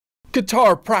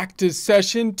Guitar practice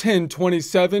session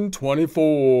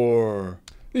 10-27-24.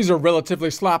 These are relatively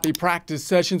sloppy practice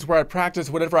sessions where I practice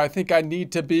whatever I think I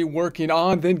need to be working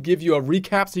on, then give you a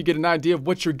recap so you get an idea of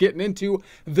what you're getting into.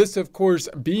 This, of course,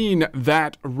 being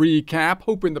that recap,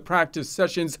 hoping the practice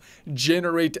sessions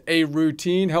generate a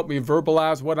routine, help me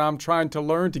verbalize what I'm trying to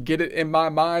learn to get it in my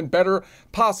mind better,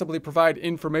 possibly provide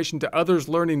information to others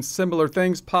learning similar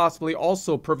things, possibly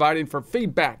also providing for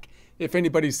feedback. If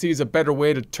anybody sees a better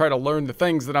way to try to learn the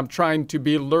things that I'm trying to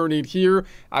be learning here,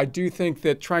 I do think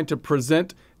that trying to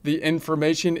present the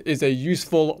information is a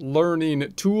useful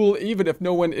learning tool, even if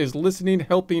no one is listening,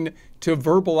 helping to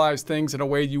verbalize things in a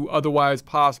way you otherwise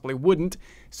possibly wouldn't.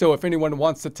 So if anyone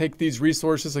wants to take these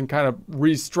resources and kind of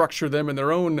restructure them in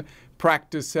their own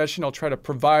practice session, I'll try to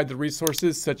provide the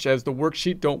resources such as the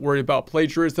worksheet. Don't worry about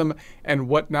plagiarism and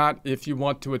whatnot if you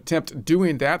want to attempt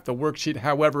doing that. The worksheet,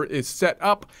 however, is set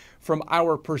up from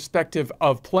our perspective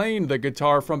of playing the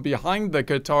guitar from behind the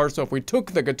guitar. So if we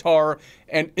took the guitar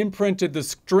and imprinted the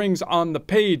strings on the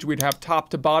page, we'd have top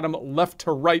to bottom, left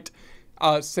to right,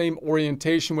 same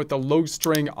orientation with the low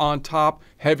string on top,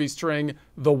 heavy string,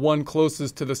 the one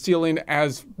closest to the ceiling.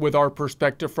 As with our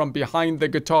perspective from behind the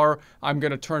guitar, I'm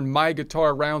going to turn my guitar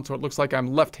around so it looks like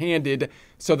I'm left-handed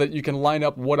so that you can line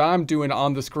up what I'm doing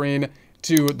on the screen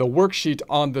to the worksheet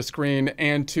on the screen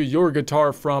and to your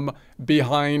guitar from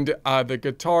behind the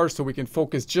guitar, so we can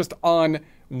focus just on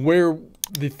where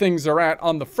the things are at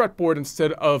on the fretboard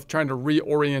instead of trying to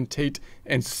reorientate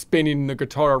and spinning the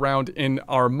guitar around in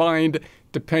our mind,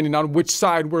 depending on which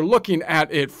side we're looking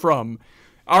at it from.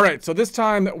 All right, so this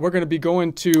time we're going to be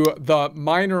going to the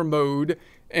minor mode,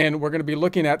 and we're going to be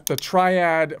looking at the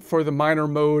triad for the minor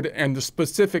mode and the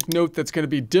specific note that's going to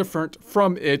be different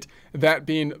from it, that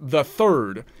being the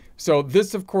third. So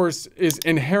this, of course, is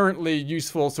inherently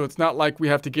useful, so it's not like we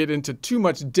have to get into too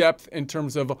much depth in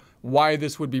terms of why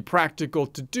this would be practical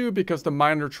to do, because the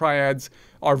minor triads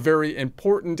are very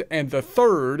important, and the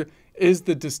third is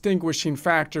the distinguishing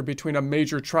factor between a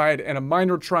major triad and a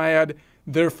minor triad.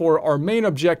 Therefore, our main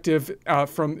objective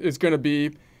is going to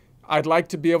be, I'd like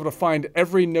to be able to find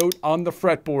every note on the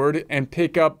fretboard and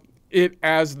pick up it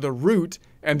as the root,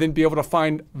 and then be able to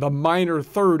find the minor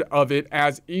third of it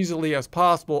as easily as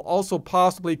possible. Also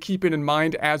possibly keeping in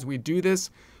mind as we do this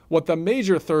what the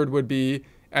major third would be,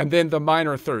 and then the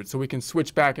minor third, so we can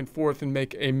switch back and forth and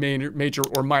make a major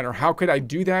or minor. How could I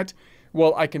do that?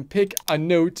 Well, I can pick a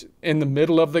note in the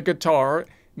middle of the guitar,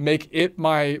 make it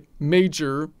my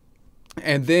major,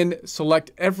 and then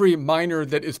select every minor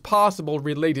that is possible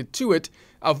related to it,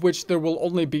 of which there will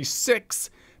only be 6,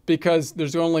 because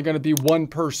there's only going to be 1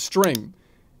 per string.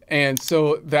 And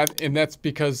so that's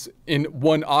because in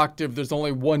one octave, there's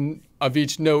only 1 of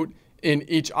each note in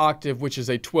each octave, which is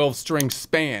a 12-string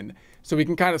span. So we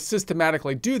can kind of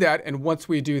systematically do that. And once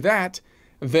we do that,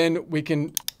 then we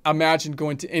can imagine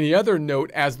going to any other note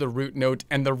as the root note,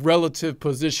 and the relative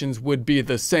positions would be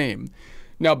the same.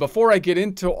 Now, before I get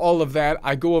into all of that,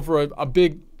 I go over a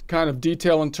big kind of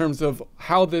detail in terms of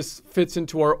how this fits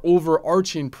into our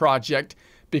overarching project,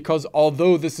 because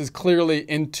although this is clearly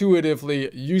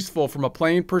intuitively useful from a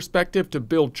playing perspective to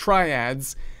build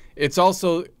triads, it's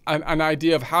also an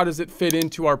idea of how does it fit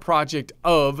into our project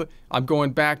of, I'm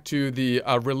going back to the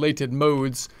related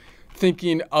modes,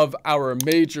 thinking of our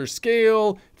major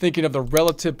scale, thinking of the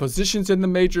relative positions in the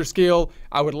major scale.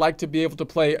 I would like to be able to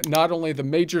play not only the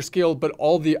major scale, but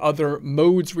all the other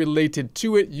modes related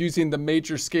to it, using the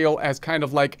major scale as kind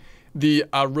of like the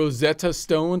Rosetta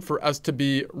Stone for us to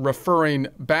be referring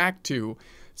back to.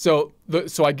 So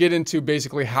I get into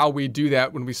basically how we do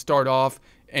that when we start off,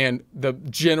 and the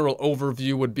general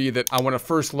overview would be that I want to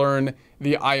first learn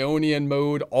the Ionian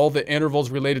mode, all the intervals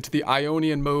related to the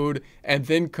Ionian mode, and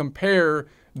then compare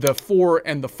the 4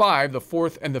 and the 5, the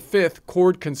 4th and the 5th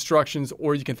chord constructions,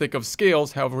 or you can think of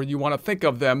scales, however you want to think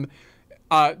of them,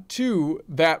 to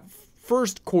that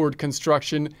first chord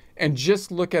construction, and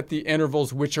just look at the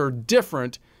intervals which are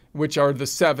different, which are the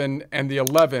 7 and the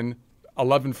 11,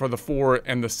 11 for the 4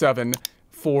 and the 7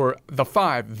 for the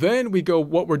 5. Then we go,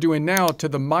 what we're doing now, to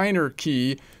the minor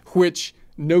key, which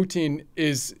noting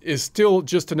is still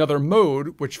just another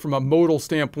mode, which from a modal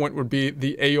standpoint would be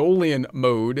the Aeolian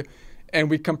mode. And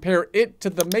we compare it to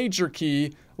the major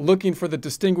key, looking for the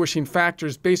distinguishing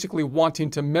factors, basically wanting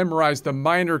to memorize the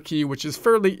minor key, which is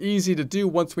fairly easy to do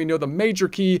once we know the major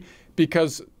key,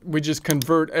 because we just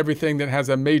convert everything that has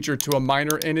a major to a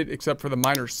minor in it, except for the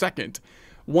minor second.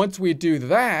 Once we do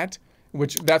that,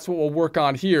 which that's what we'll work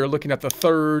on here, looking at the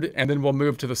third, and then we'll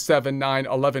move to the 7, 9,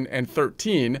 11, and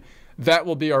 13. That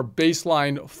will be our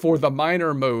baseline for the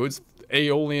minor modes.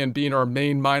 Aeolian being our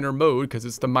main minor mode because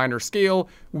it's the minor scale,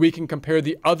 we can compare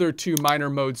the other two minor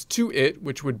modes to it,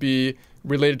 which would be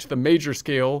related to the major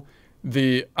scale,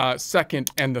 the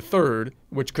second and the third,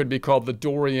 which could be called the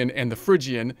Dorian and the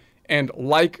Phrygian. And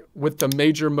like with the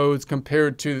major modes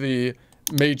compared to the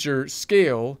major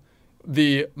scale,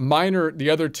 the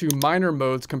other two minor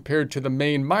modes compared to the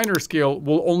main minor scale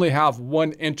will only have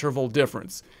one interval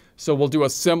difference. So we'll do a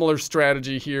similar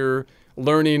strategy here,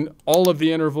 learning all of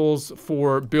the intervals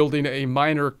for building a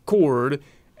minor chord,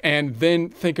 and then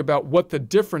think about what the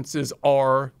differences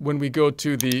are when we go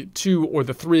to the 2 or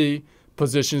the 3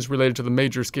 positions related to the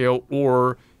major scale,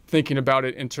 or thinking about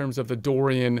it in terms of the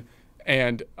Dorian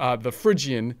and the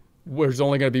Phrygian, where there's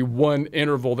only going to be one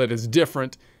interval that is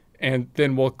different, and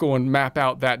then we'll go and map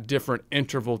out that different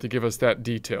interval to give us that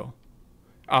detail.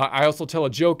 I also tell a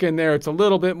joke in there. It's a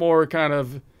little bit more kind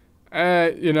of,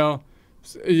 you know,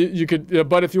 you could,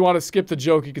 but if you want to skip the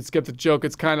joke, you can skip the joke.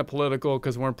 It's kind of political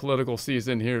because we're in political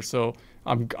season here. So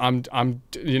I'm,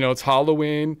 you know, it's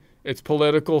Halloween, it's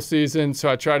political season. So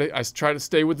I try to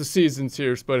stay with the seasons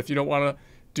here. But if you don't want to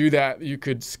do that, you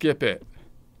could skip it.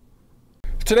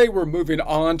 Today we're moving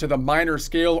on to the minor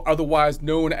scale, otherwise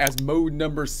known as mode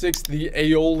number 6, the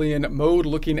Aeolian mode,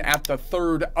 looking at the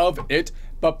third of it.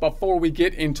 But before we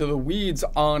get into the weeds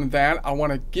on that, I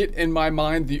want to get in my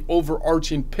mind the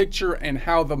overarching picture and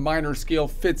how the minor scale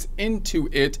fits into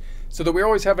it, so that we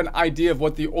always have an idea of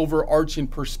what the overarching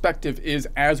perspective is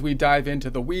as we dive into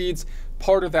the weeds.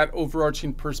 Part of that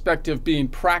overarching perspective being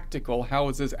practical, how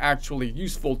is this actually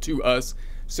useful to us,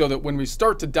 so that when we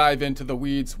start to dive into the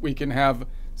weeds, we can have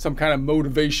some kind of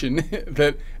motivation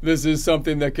that this is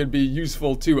something that could be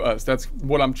useful to us. That's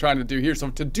what I'm trying to do here. So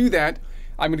to do that,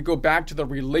 I'm going to go back to the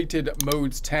related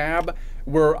modes tab,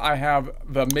 where I have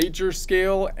the major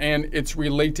scale and its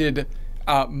related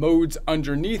modes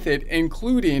underneath it,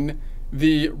 including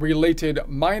the related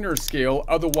minor scale,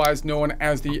 otherwise known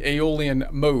as the Aeolian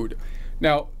mode.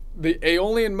 Now, the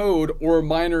Aeolian mode or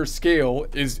minor scale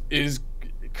is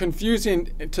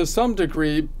confusing to some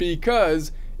degree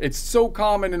because it's so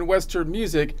common in Western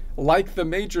music. Like the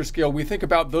major scale, we think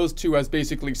about those two as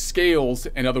basically scales,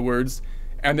 in other words,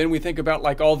 and then we think about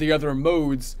like all the other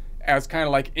modes as kind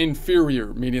of like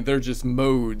inferior, meaning they're just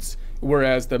modes,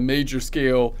 whereas the major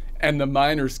scale and the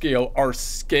minor scale are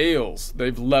scales.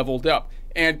 They've leveled up.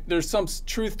 And there's some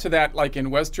truth to that, like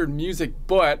in Western music,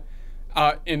 but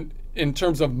in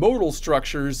terms of modal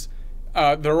structures,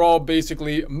 they're all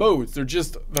basically modes.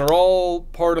 They're all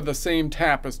part of the same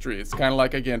tapestry. It's kind of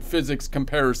like, again, physics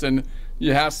comparison.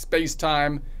 You have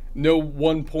space-time. No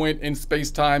one point in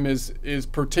space-time is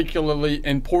particularly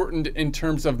important in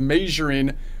terms of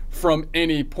measuring from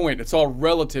any point. It's all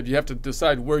relative. You have to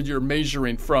decide where you're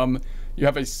measuring from. You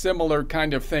have a similar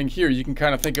kind of thing here. You can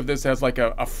kind of think of this as like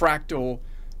a fractal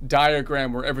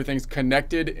diagram where everything's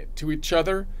connected to each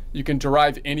other. You can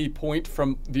derive any point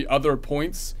from the other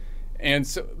points. And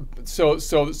so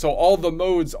all the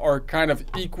modes are kind of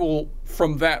equal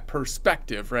from that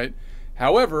perspective, right?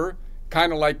 However,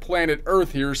 kind of like planet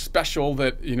Earth here, special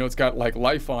that, you know, it's got like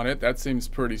life on it. That seems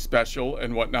pretty special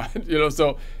and whatnot, you know.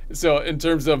 So in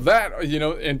terms of that, you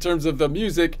know, in terms of the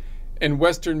music, in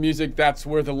Western music, that's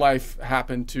where the life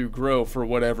happened to grow for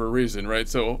whatever reason, right?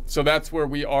 So that's where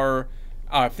we are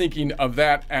thinking of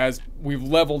that as we've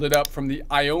leveled it up from the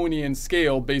Ionian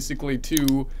scale basically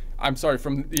to,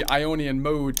 from the Ionian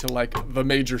mode to like the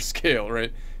major scale,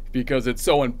 right? Because it's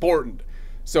so important.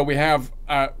 So we have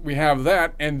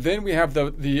that, and then we have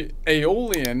the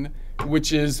Aeolian,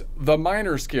 which is the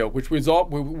minor scale, which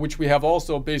we have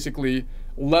also basically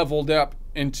leveled up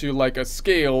into like a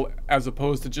scale, as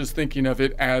opposed to just thinking of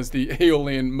it as the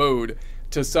Aeolian mode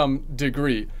to some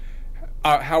degree.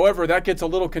 However, that gets a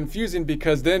little confusing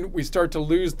because then we start to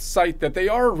lose sight that they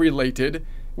are related,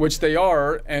 which they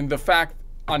are, and the fact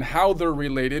on how they're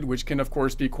related, which can of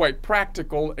course be quite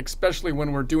practical, especially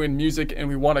when we're doing music and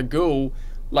we want to go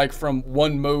like from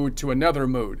one mode to another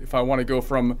mode. If I want to go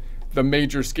from the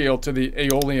major scale to the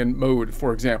Aeolian mode,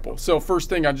 for example. So first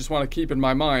thing I just want to keep in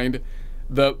my mind,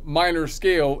 the minor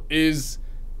scale is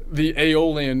the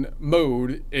Aeolian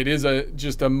mode. It is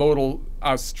just a modal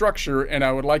structure, and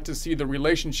I would like to see the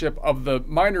relationship of the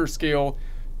minor scale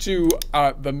to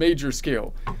the major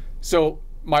scale. So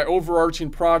my overarching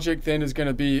project then is going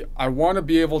to be, I want to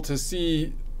be able to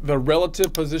see the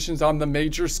relative positions on the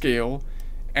major scale,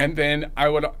 and then I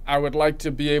would like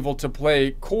to be able to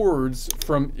play chords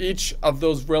from each of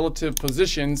those relative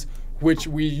positions, which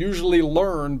we usually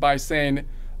learn by saying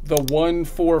the 1,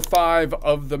 4, 5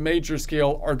 of the major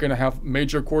scale are going to have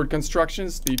major chord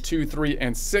constructions, the 2, 3,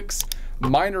 and 6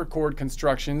 minor chord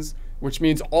constructions, which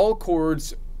means all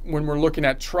chords when we're looking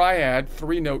at triad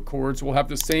 3-note chords, we'll have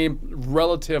the same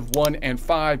relative 1 and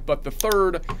 5, but the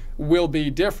third will be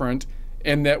different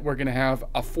in that we're going to have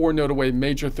a 4-note away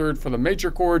major third for the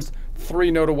major chords,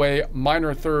 3-note away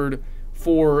minor third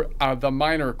for the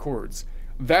minor chords.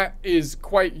 That is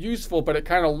quite useful, but it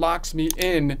kind of locks me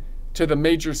in to the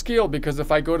major scale, because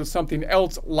if I go to something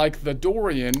else like the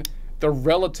Dorian, the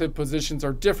relative positions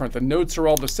are different. The notes are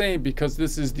all the same because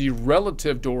this is the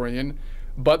relative Dorian,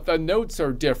 but the notes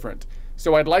are different.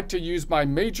 So I'd like to use my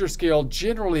major scale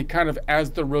generally kind of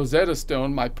as the Rosetta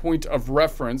Stone, my point of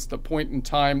reference, the point in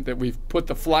time that we've put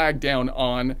the flag down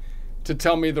on to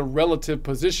tell me the relative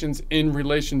positions in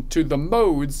relation to the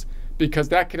modes, because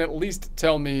that can at least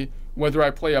tell me whether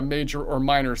I play a major or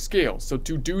minor scale. So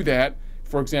to do that,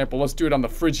 for example, let's do it on the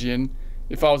Phrygian.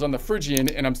 If I was on the Phrygian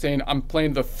and I'm saying I'm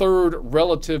playing the third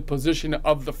relative position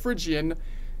of the Phrygian,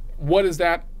 what is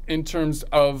that in terms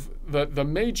of the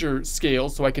major scale,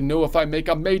 so I can know if I make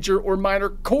a major or minor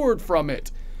chord from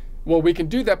it? Well, we can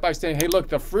do that by saying, hey, look,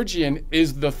 the Phrygian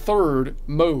is the third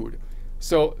mode.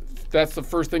 So that's the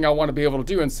first thing I want to be able to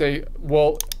do, and say,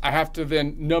 well, I have to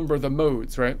then number the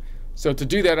modes, right? So to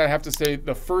do that, I have to say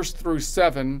the 1st through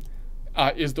 7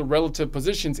 is the relative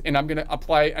positions, and I'm going to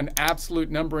apply an absolute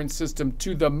numbering system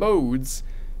to the modes,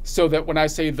 so that when I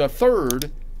say the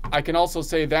third, I can also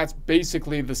say that's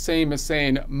basically the same as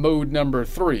saying mode number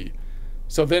 3.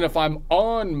 So then if I'm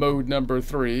on mode number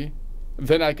 3,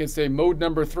 then I can say mode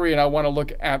number 3, and I want to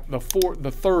look at the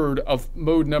third of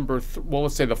mode number, well,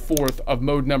 let's say the 4th of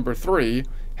mode number 3.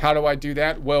 How do I do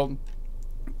that? Well,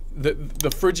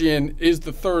 the Phrygian is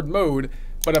the third mode,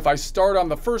 but if I start on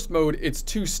the first mode, it's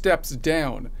 2 steps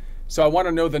down. So I want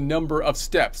to know the number of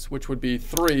steps, which would be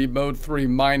 3, mode 3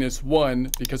 minus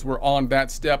 1, because we're on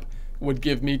that step, would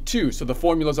give me 2. So the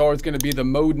formula is always going to be the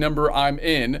mode number I'm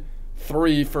in,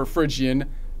 3 for Phrygian,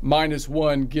 minus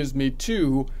 1 gives me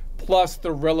 2, plus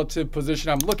the relative position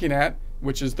I'm looking at,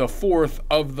 which is the 4th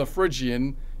of the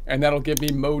Phrygian, and that'll give me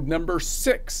mode number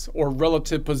 6, or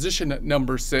relative position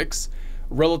number 6.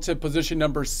 Relative position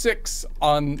number 6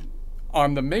 on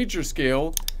the major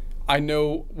scale, I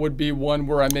know would be one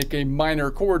where I make a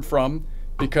minor chord from,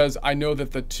 because I know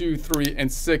that the 2, 3,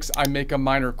 and 6 I make a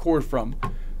minor chord from.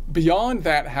 Beyond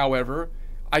that, however,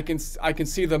 I can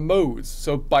see the modes.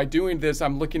 So by doing this,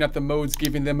 I'm looking at the modes,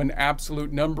 giving them an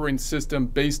absolute numbering system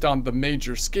based on the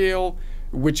major scale,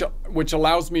 which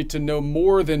allows me to know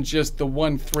more than just the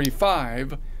 1, 3,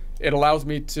 5. It allows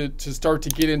me to start to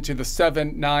get into the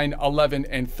 7, 9, 11,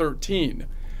 and 13.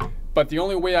 But the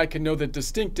only way I can know the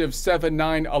distinctive 7,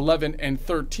 9, 11, and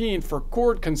 13 for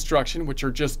chord construction, which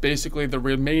are just basically the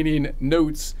remaining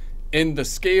notes in the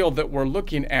scale that we're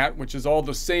looking at, which is all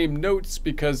the same notes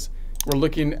because we're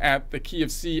looking at the key of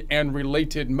C and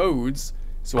related modes.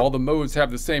 So all the modes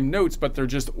have the same notes, but they're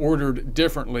just ordered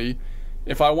differently.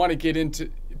 If I want to get into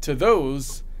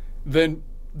those, then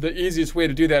the easiest way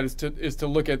to do that is to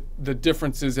look at the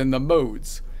differences in the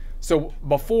modes. So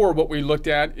before, what we looked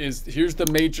at is, here's the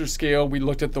major scale. We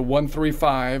looked at the 1, 3,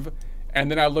 5,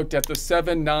 and then I looked at the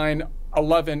 7, 9,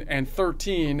 11, and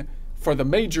 13 for the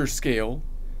major scale.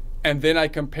 And then I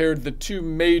compared the 2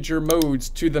 major modes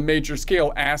to the major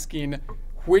scale, asking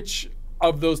which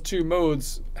of those 2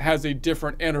 modes has a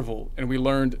different interval. And we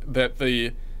learned that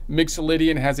the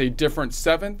Mixolydian has a different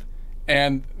 7th,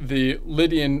 and the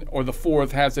Lydian, or the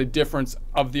 4th, has a difference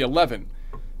of the 11.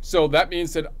 So that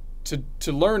means that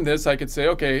to learn this, I could say,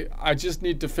 okay, I just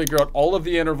need to figure out all of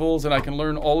the intervals, and I can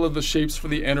learn all of the shapes for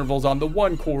the intervals on the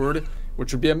 1 chord,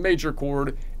 which would be a major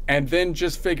chord, and then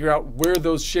just figure out where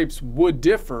those shapes would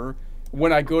differ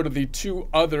when I go to the 2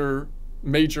 other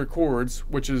major chords,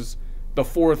 which is the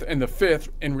 4th and the 5th,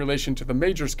 in relation to the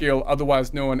major scale,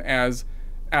 otherwise known as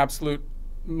absolute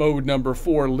mode number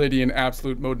 4 Lydian,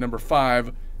 absolute mode number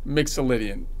 5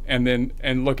 Mixolydian,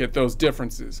 and look at those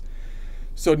differences.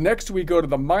 So next we go to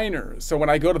the minor. So when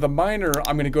I go to the minor,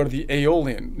 I'm going to go to the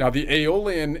Aeolian. Now the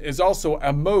Aeolian is also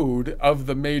a mode of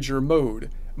the major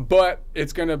mode, but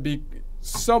it's going to be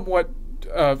somewhat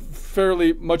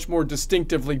fairly much more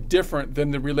distinctively different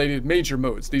than the related major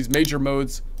modes. These major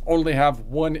modes only have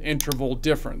 1 interval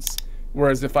difference,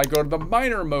 whereas if I go to the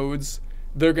minor modes,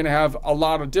 they're going to have a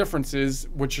lot of differences,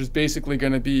 which is basically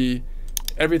going to be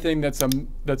everything that's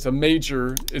a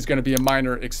major is going to be a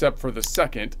minor except for the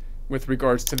 2nd with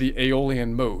regards to the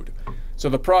Aeolian mode. So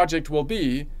the project will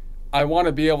be, I want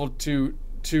to be able to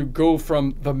go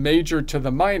from the major to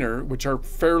the minor, which are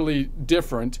fairly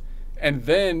different, and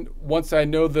then once I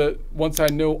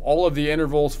know all of the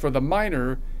intervals for the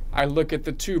minor, I look at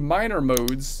the 2 minor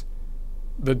modes,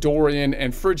 the Dorian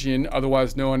and Phrygian,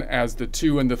 otherwise known as the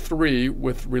 2 and the 3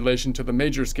 with relation to the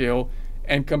major scale,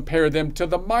 and compare them to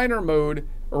the minor mode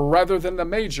rather than the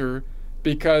major,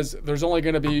 because there's only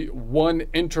going to be one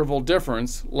interval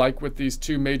difference, like with these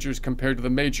two majors compared to the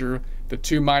major, the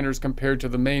two minors compared to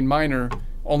the main minor,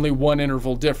 only one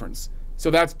interval difference. So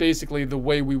that's basically the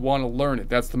way we want to learn it.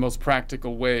 That's the most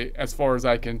practical way as far as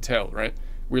I can tell, right?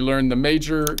 We learn the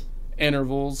major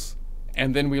intervals,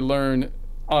 and then we learn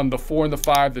on the 4 and the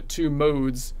 5, the two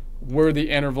modes where the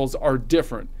intervals are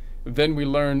different. Then we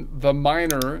learn the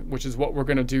minor, which is what we're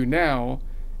going to do now,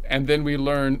 and then we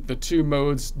learn the two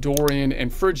modes, Dorian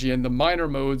and Phrygian, the minor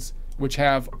modes, which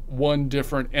have one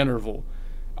different interval.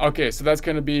 Okay, so that's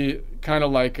going to be kind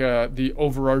of like the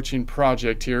overarching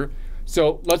project here.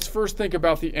 So let's first think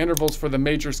about the intervals for the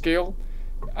major scale.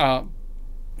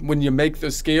 When you make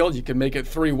the scale, you can make it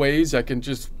three ways. I can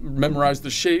just memorize the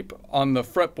shape on the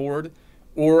fretboard,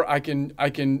 or I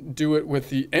can do it with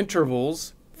the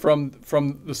intervals from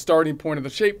the starting point of the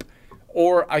shape,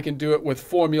 or I can do it with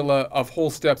formula of whole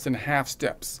steps and half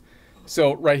steps.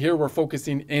 So right here, we're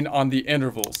focusing in on the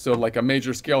intervals. So like a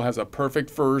major scale has a perfect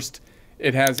first.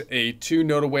 It has a 2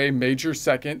 note away major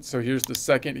second. So here's the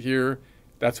second here.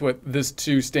 That's what this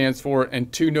 2 stands for.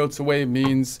 And 2 notes away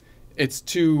means it's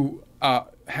 2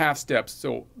 half steps.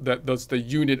 So that's the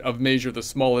unit of measure, the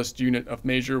smallest unit of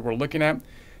measure we're looking at.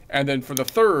 And then for the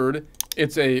third,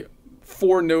 it's a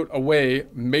 4 note away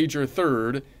major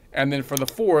third. And then for the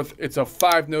fourth, it's a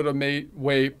 5 note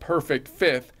away perfect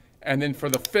fifth. And then for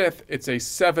the fifth, it's a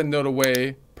 7 note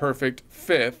away perfect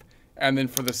fifth. And then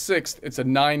for the sixth, it's a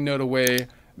 9 note away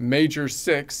major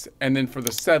sixth. And then for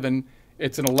the 7,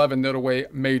 it's an 11 note away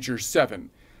major 7.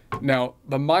 Now,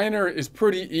 the minor is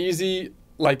pretty easy,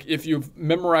 like if you've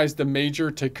memorized the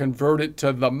major, to convert it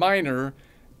to the minor,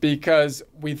 because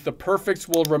the perfects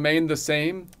will remain the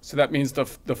same. So that means the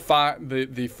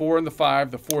 4 and the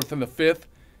 5, the fourth and the fifth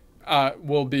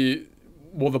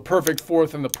the perfect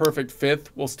fourth and the perfect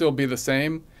fifth will still be the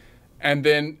same. And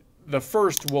then the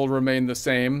first will remain the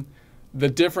same. The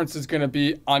difference is going to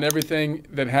be on everything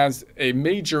that has a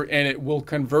major in it will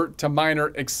convert to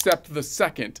minor, except the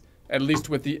second, at least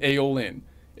with the Aeolian.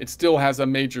 It still has a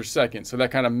major second, so that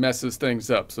kind of messes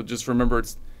things up. So just remember,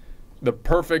 the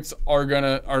perfects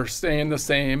are staying the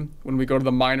same when we go to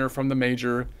the minor from the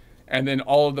major, and then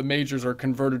all of the majors are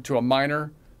converted to a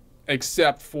minor,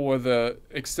 except for the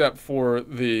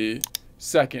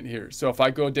second here. So if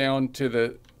I go down to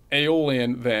the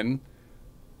Aeolian, then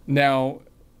now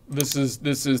this is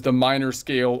the minor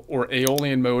scale or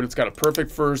Aeolian mode. It's got a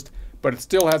perfect first, but it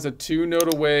still has a 2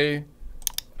 note away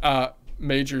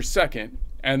major second,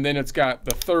 and then it's got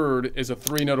the third is a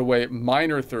 3 note away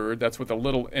minor third. That's what the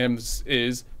little m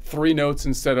is, 3 notes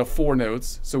instead of 4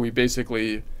 notes. So we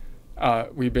basically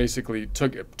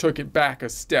took it back a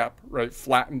step, right?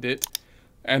 Flattened it.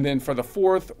 And then for the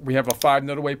fourth, we have a 5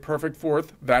 note away perfect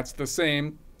fourth. That's the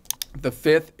same. The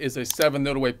fifth is a 7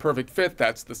 note away perfect fifth.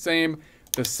 That's the same.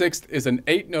 The sixth is an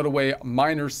 8 note away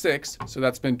minor sixth. So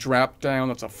that's been dropped down.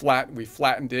 That's a flat. We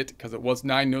flattened it because it was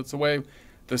 9 notes away.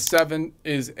 The 7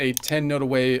 is a 10 note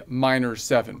away minor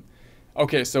 7.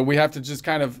 Okay, so we have to just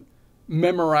kind of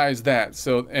memorize that.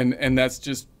 So and that's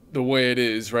just the way it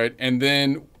is, right? And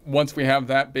then once we have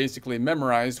that basically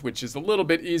memorized, which is a little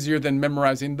bit easier than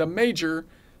memorizing the major,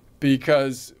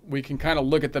 because we can kind of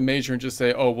look at the major and just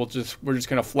say, oh, we're just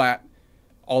going to flat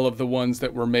all of the ones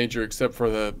that were major except for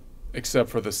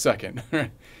the second.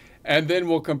 And then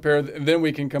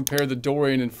we can compare the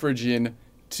Dorian and Phrygian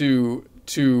to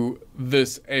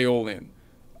this Aeolian.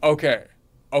 Okay,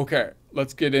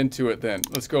 let's get into it then.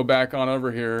 Let's go back on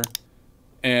over here,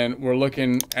 and we're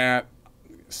looking at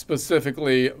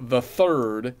specifically the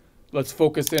third. Let's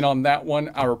focus in on that one.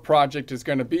 Our project is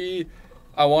going to be,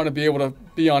 I want to be able to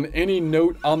be on any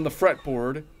note on the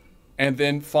fretboard and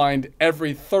then find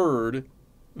every third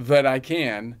that I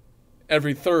can,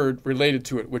 every third related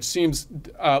to it, which seems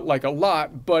like a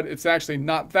lot, but it's actually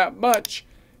not that much,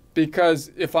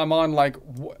 because if I'm on like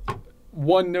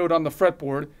one note on the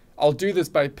fretboard, I'll do this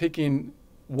by picking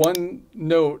one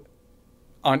note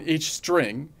on each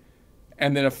string,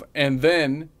 and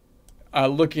then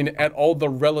looking at all the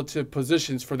relative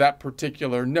positions for that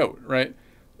particular note, right?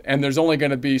 And there's only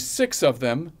going to be 6 of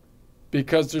them,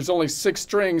 because there's only 6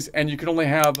 strings, and you can only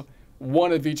have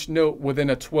one of each note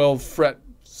within a 12 fret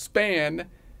span,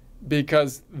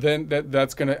 because then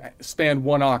that's going to span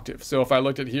 1 octave. So if I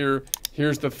looked at here,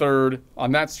 here's the third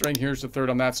on that string, here's the third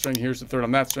on that string, here's the third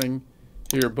on that string,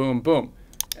 here, boom, boom.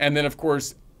 And then of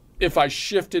course, if I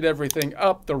shifted everything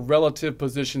up, the relative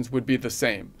positions would be the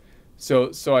same.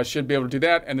 So I should be able to do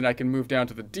that, and then I can move down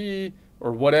to the D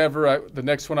or whatever, the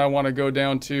next one I want to go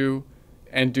down to,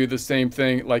 and do the same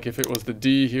thing. Like if it was the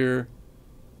D here,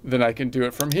 then I can do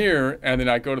it from here, and then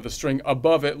I go to the string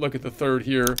above it, look at the third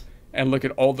here, and look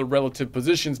at all the relative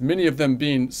positions, many of them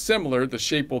being similar. The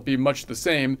shape will be much the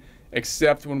same,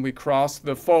 except when we cross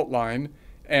the fault line,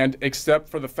 and except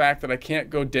for the fact that I can't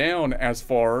go down as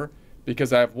far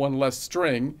because I have one less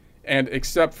string, and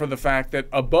except for the fact that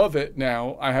above it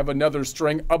now, I have another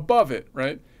string above it,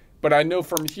 right? But I know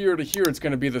from here to here, it's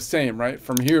going to be the same, right?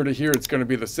 From here to here, it's going to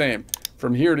be the same.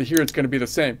 From here to here, it's going to be the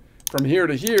same. From here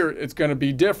to here, it's going to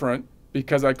be different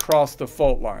because I crossed the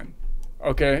fault line.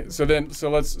 Okay, so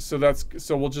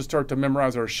we'll just start to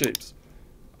memorize our shapes.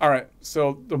 All right,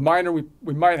 so the minor,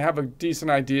 we might have a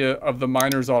decent idea of the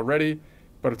minors already,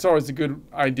 but it's always a good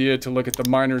idea to look at the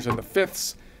minors and the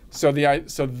fifths. So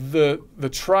the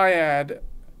triad,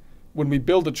 when we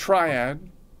build a triad,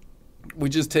 we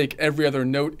just take every other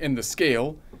note in the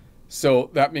scale.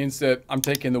 So that means that I'm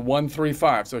taking the 1, 3,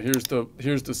 5. So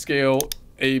here's the scale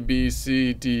A, B,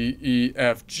 C, D, E,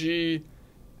 F, G,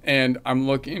 and I'm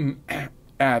looking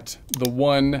at the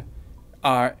 1,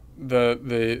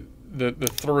 the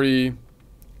 3,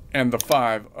 and the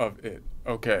 5 of it.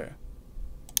 Okay.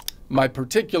 My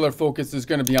particular focus is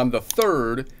going to be on the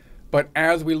third, but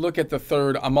as we look at the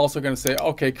third, I'm also going to say,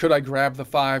 okay, could I grab the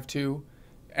 5 too?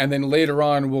 And then later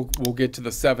on, we'll get to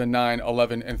the 7, 9,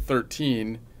 11, and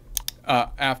 13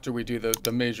 after we do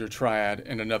the major triad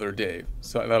in another day.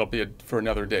 So that'll be for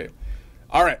another day.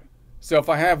 All right. So if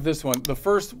I have this one, the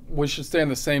first, we should stay on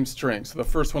the same string. So the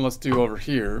first one, let's do over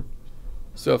here.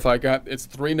 So if I got, it's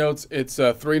 3 notes, it's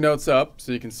 3 notes up.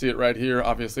 So you can see it right here.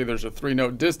 Obviously, there's a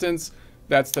 3-note distance.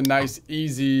 That's the nice,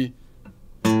 easy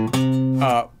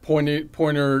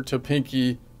pointer to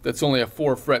pinky. That's only a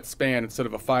 4-fret span instead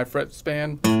of a 5-fret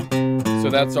span. So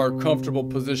that's our comfortable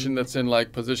position. That's in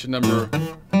like position number,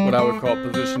 what I would call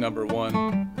position number 1.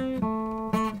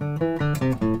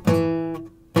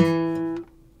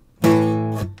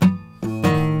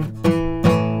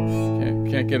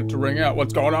 Can't get it to ring out.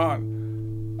 What's going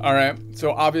on? All right.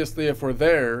 So obviously, if we're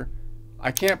there,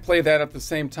 I can't play that at the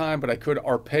same time, but I could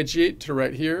arpeggiate to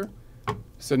right here.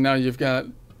 So now you've got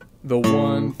the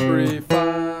 1, 3,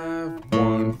 5,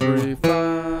 1, 3,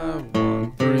 5,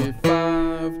 1, 3,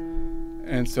 5.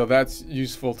 And so that's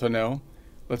useful to know.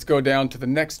 Let's go down to the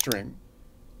next string.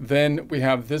 Then we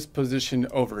have this position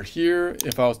over here.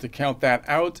 If I was to count that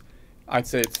out, I'd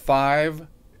say it's 5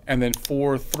 and then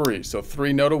 4, 3. So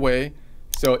 3 note away.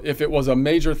 So if it was a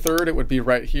major third, it would be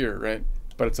right here, right?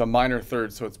 But it's a minor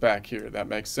third, so it's back here. That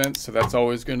makes sense. So that's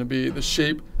always going to be the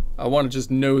shape. I want to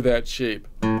just know that shape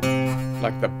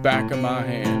like the back of my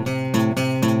hand.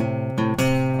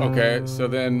 Okay, so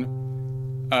then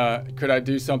could I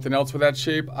do something else with that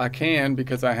shape? I can,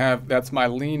 because I have, that's my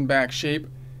lean back shape,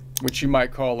 which you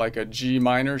might call like a G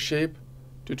minor shape.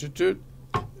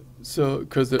 So,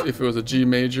 because if it was a G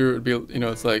major, it would be, you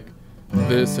know, it's like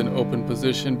this in open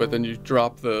position, but then you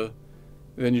drop it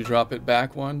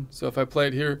back one. So if I play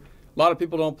it here, a lot of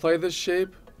people don't play this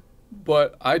shape,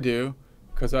 but I do,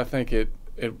 because I think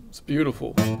it's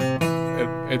beautiful.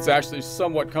 It's actually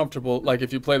somewhat comfortable. Like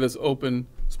if you play this open,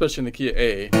 especially in the key of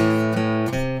A, you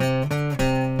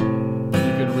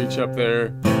could reach up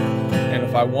there, and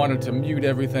if I wanted to mute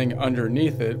everything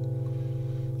underneath it,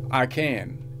 I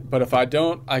can. But if I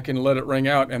don't, I can let it ring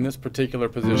out in this particular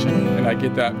position, and I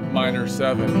get that minor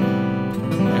 7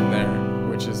 in there,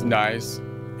 which is nice.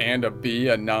 And a B,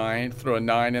 a 9, throw a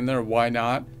 9 in there, why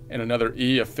not? And another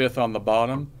E, a 5th on the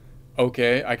bottom.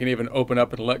 Okay, I can even open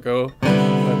up and let go.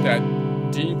 Let that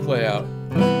D play out.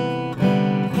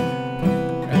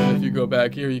 And then if you go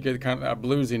back here, you get kind of that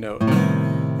bluesy note.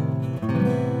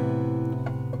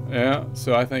 Yeah,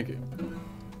 so I think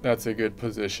that's a good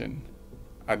position.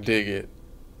 I dig it.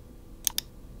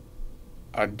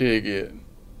 I dig it.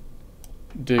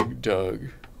 Dig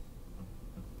Doug.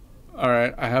 All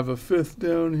right, I have a 5th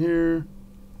down here.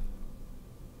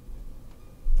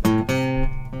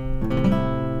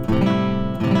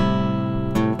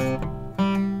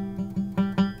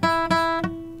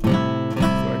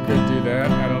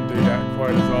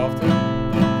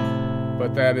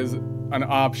 But that is an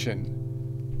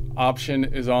option. Option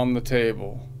is on the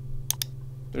table.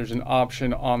 There's an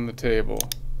option on the table.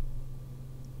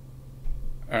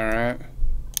 All right.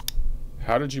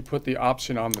 How did you put the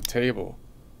option on the table?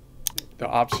 The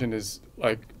option is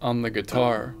like on the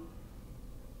guitar.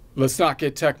 Let's not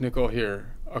get technical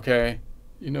here, okay?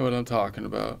 You know what I'm talking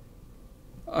about.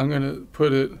 I'm gonna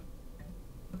put it,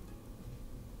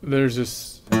 there's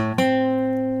this,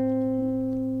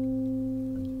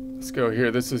 let's go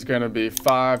here. This is gonna be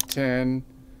 5, 10,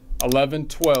 11,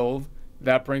 12.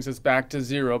 That brings us back to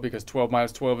 0 because 12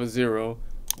 minus 12 is 0.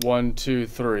 1, 2,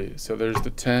 3. So there's the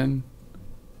 10.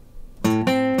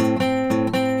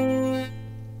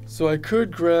 So I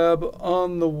could grab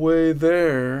on the way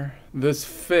there this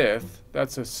fifth.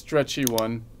 That's a stretchy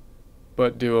one,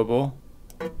 but doable.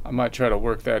 I might try to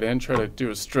work that in, try to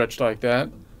do a stretch like that.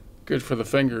 Good for the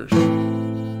fingers.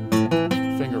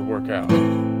 Finger workout.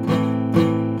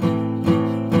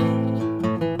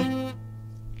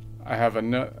 I have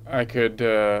a I could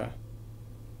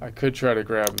try to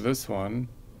grab this one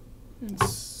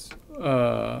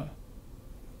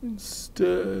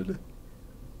instead.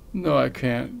 No, I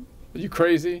can't. Are you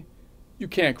crazy? You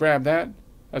can't grab that?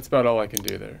 That's about all I can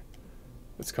do there.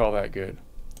 Let's call that good.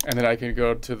 And then I can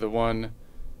go to the one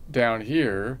down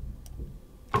here.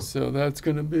 So that's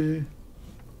going to be...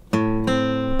 And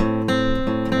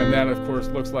that, of course,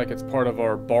 looks like it's part of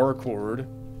our bar chord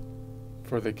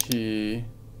for the key,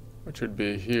 which would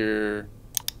be here,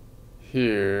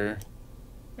 here,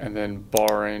 and then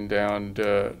barring down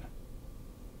to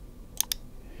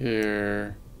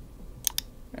here,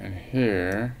 and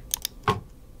here.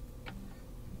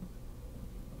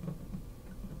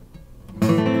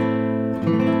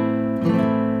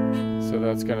 So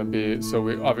that's going to be, so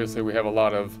we obviously we have a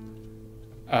lot of,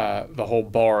 the whole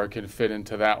bar can fit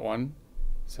into that one.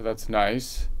 So that's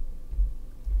nice.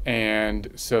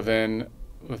 And so then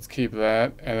let's keep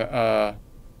that. And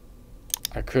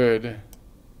I could,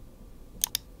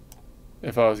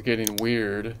 if I was getting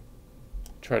weird,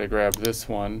 try to grab this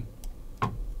one.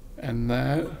 And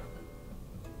that.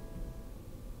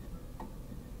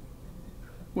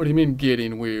 What do you mean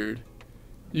getting weird?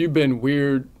 You've been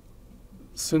weird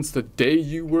since the day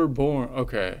you were born.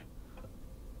 Okay.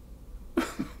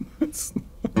 That's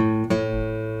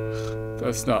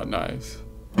not nice.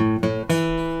 That's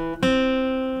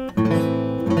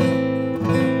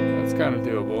kind of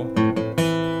doable.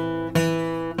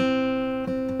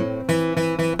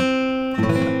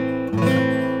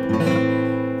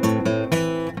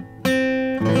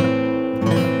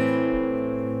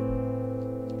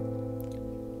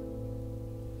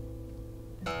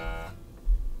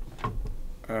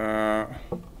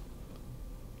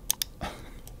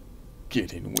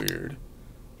 Getting weird.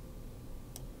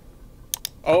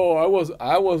 Oh,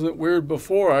 I wasn't weird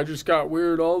before. I just got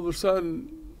weird all of a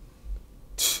sudden.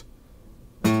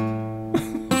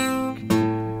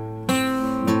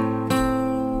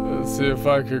 Let's see if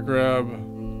I could grab.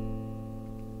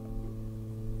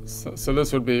 So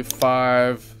this would be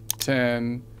 5,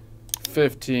 10,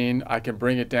 15. I can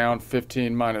bring it down.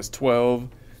 15 minus 12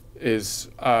 is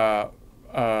 5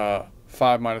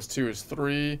 minus 2 is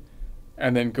 3.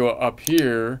 And then go up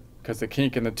here, because the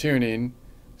kink in the tuning,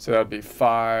 so that'd be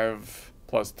 5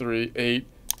 plus 3, 8,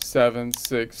 7,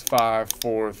 6, 5,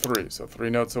 4, 3. So 3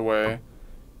 notes away.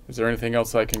 Is there anything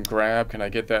else I can grab? Can I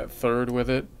get that third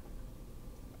with it?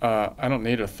 I don't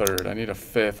need a third. I need a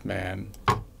fifth, man.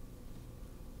 A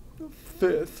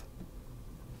fifth.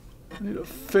 I need a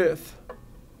fifth.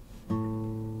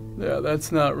 Yeah,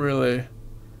 that's not really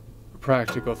a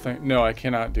practical thing. No, I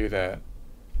cannot do that.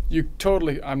 You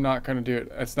totally, I'm not going to do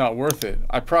it. It's not worth it.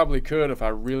 I probably could if I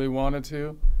really wanted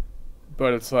to,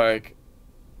 but it's like,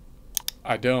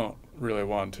 I don't really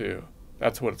want to.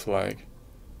 That's what it's like.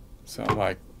 So I'm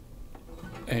like,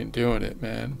 ain't doing it,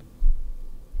 man.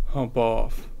 Hump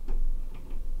off.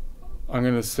 I'm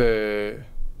going to say,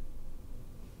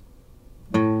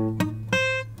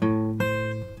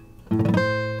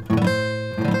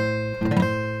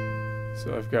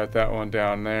 so I've got that one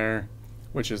down there,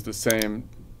 which is the same.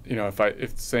 You know, if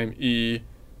the same E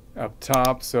up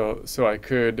top, so I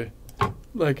could,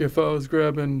 like if I was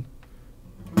grabbing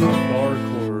a bar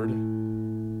chord,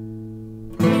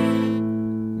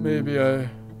 maybe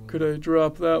could I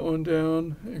drop that one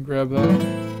down and grab that?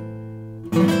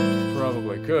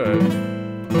 Probably could.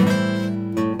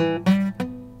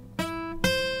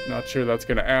 Not sure that's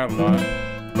gonna add a lot,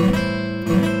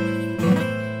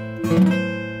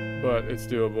 but it's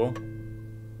doable.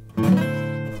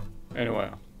 Anyway.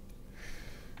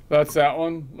 That's that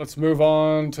one. Let's move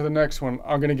on to the next one.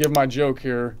 I'm going to give my joke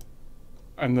here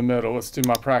in the middle. Let's do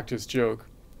my practice joke.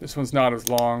 This one's not as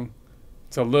long.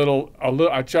 It's a little,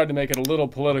 I tried to make it a little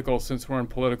political since we're in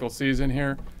political season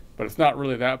here, but it's not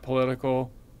really that political,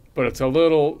 but it's a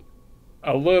little,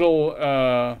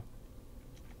 I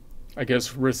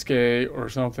guess risque or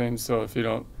something. So if you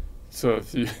don't,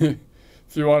 if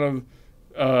you want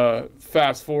to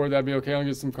fast forward, that'd be okay. I'll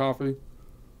get some coffee.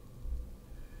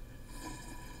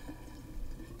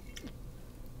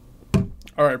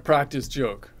 All right, practice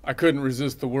joke. I couldn't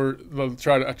resist the word,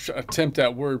 try to attempt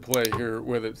that wordplay here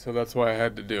with it, so that's why I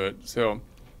had to do it. So,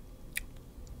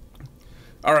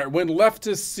 all right, when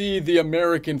leftists see the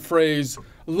American phrase,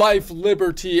 life,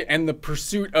 liberty, and the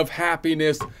pursuit of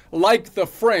happiness, like the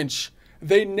French,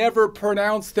 they never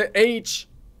pronounce the H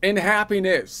in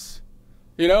happiness.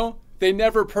 You know, they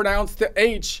never pronounce the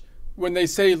H when they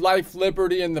say life,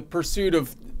 liberty, and the pursuit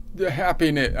of the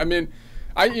happiness. I mean,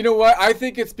 you know what? I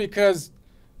think it's because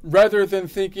rather than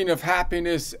thinking of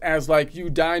happiness as like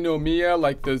eudaimonia,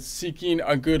 like the seeking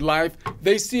a good life,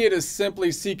 they see it as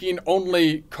simply seeking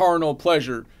only carnal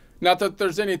pleasure. Not that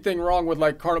there's anything wrong with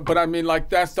like carnal, but I mean like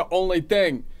that's the only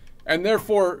thing. And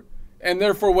therefore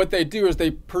what they do is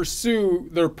they pursue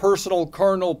their personal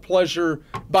carnal pleasure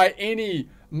by any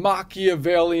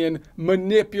Machiavellian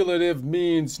manipulative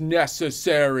means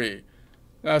necessary.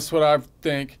 That's what I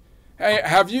think. Hey,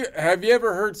 have you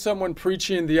ever heard someone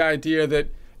preaching the idea that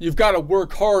you've got to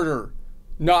work harder,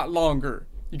 not longer?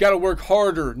 You got to work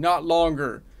harder, not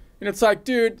longer. And it's like,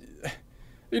 dude,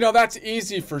 you know, that's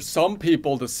easy for some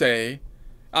people to say.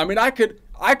 I mean, I could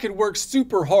work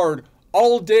super hard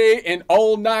all day and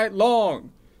all night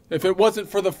long if it wasn't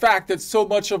for the fact that so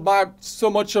much of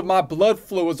my blood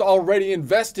flow is already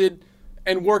invested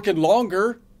in working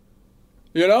longer.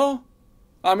 You know?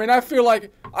 I mean, I feel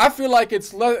like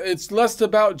it's less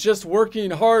about just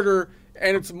working harder,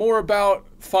 and it's more about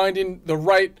finding the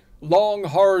right long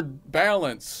hard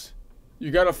balance.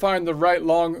 You got to find the right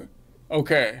long.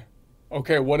 Okay,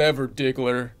 whatever,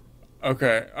 Diggler.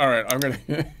 Okay, all right. I'm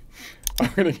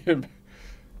gonna get.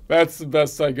 That's the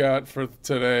best I got for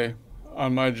today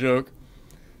on my joke.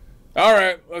 All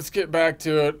right, let's get back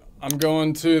to it. I'm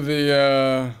going to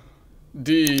the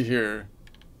D here.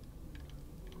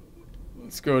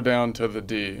 Let's go down to the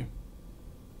D.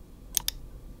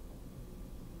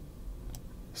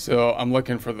 So I'm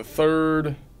looking for the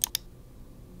third.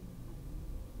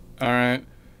 All right.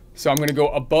 So I'm going to go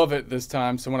above it this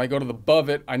time. So when I go to the above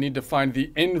it, I need to find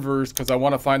the inverse because I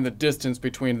want to find the distance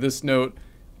between this note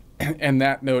and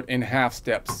that note in half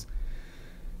steps.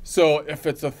 So if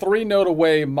it's a 3-note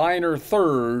away minor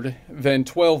third, then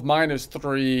 12 minus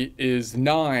 3 is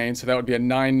 9. So that would be a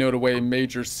 9-note away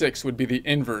major 6 would be the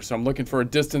inverse. So I'm looking for a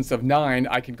distance of 9.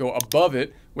 I can go above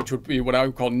it, which would be what I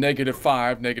would call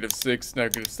 -5, -6,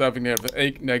 -7,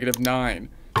 -8, -9,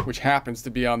 which happens to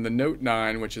be on the note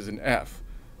 9, which is an F.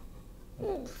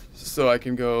 So I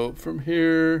can go from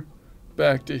here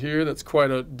back to here. That's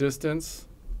quite a distance.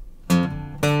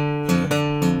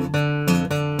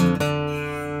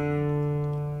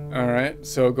 Alright,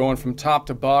 so going from top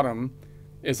to bottom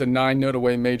is a 9-note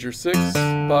away major 6,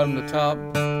 bottom to top,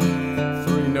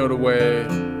 3-note away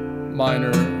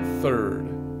minor third.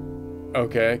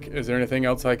 Okay, is there anything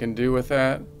else I can do with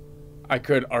that? I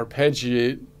could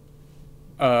arpeggiate,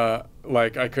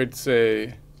 like I could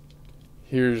say,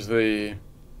 here's the,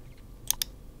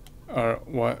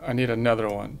 what? I need another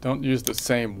one. Don't use the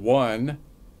same one.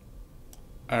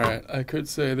 Alright, I could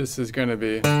say this is going to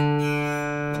be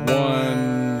 1,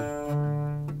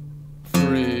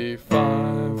 3,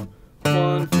 5,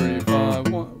 1, 3,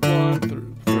 5,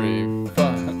 1, 3,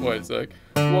 5. Wait a sec.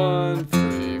 1,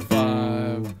 3,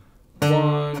 5,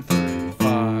 1, 3,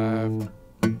 5,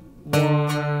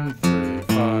 1, 3,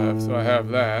 5. So I have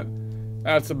that.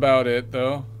 That's about it,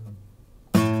 though.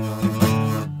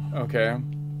 Okay.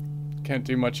 Can't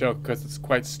do much else because it's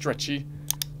quite stretchy.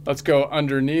 Let's go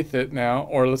underneath it now,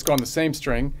 or let's go on the same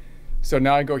string. So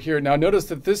now I go here. Now notice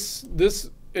that this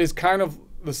is kind of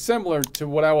similar to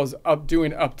what I was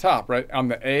doing up top, right? On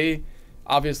the A,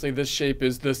 obviously this shape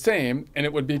is the same, and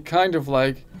it would be kind of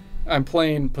like I'm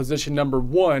playing position number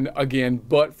 1 again,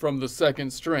 but from the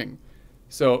second string.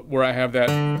 So where I have that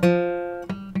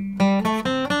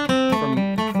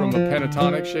from a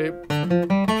pentatonic shape.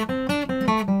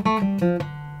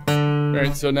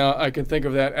 Right, so now I can think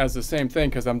of that as the same thing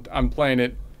because I'm playing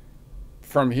it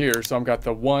from here. So I've got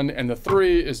the 1 and the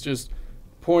 3 is just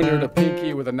pointer to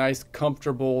pinky with a nice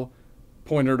comfortable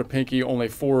pointer to pinky, only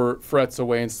 4 frets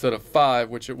away instead of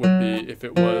 5, which it would be if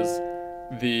it was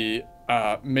the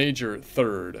major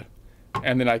third.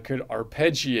 And then I could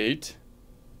arpeggiate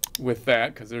with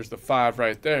that because there's the 5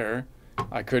 right there.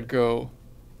 I could go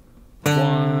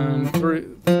 1, 3,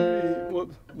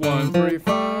 1, 3,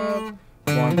 5.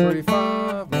 1, 3,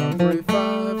 5, 1, 3,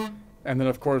 5, and then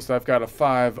of course I've got a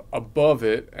 5 above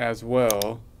it as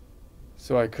well.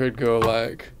 So I could go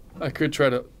like, I could try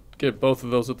to get both of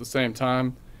those at the same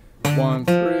time. 1,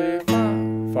 3,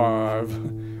 5,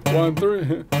 5, 1,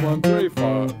 3, 1, 3,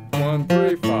 5, 1,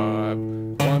 3, 5,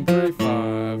 1, 3,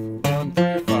 5, 1,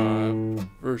 3, 5,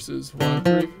 versus 1,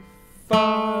 3,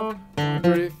 5, 1,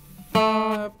 3,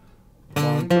 5,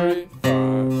 1, 3,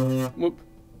 5. Whoop.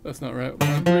 That's not right.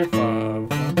 1, 3, 5.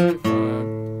 1, 3, 5.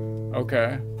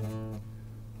 Okay.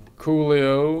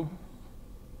 Coolio.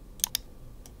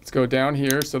 Let's go down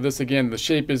here. So this again, the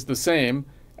shape is the same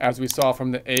as we saw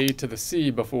from the A to the C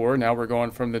before. Now we're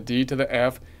going from the D to the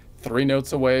F, 3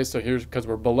 notes away. So here's, because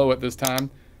we're below it this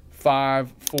time,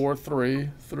 5, 4,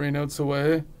 3, 3 notes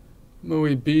away.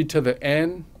 Move B to the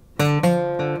N.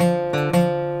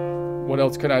 What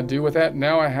else could I do with that?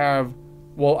 Now I have,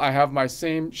 well, I have my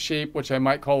same shape, which I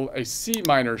might call a C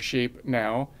minor shape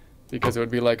now, because it would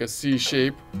be like a C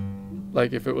shape,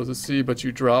 like if it was a C, but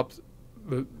you dropped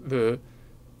the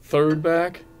third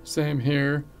back. Same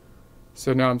here.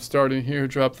 So now I'm starting here,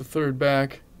 drop the third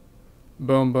back,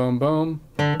 boom, boom, boom.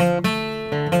 Gonna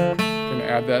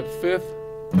add that fifth.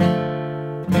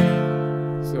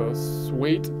 So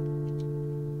sweet.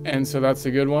 And so that's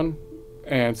a good one.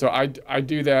 And so I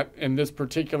do that in this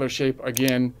particular shape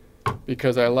again,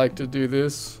 because I like to do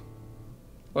this,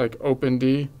 like open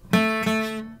D.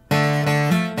 And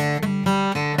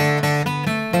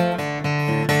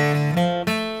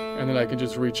then I can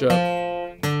just reach up.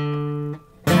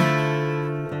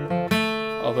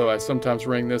 Although I sometimes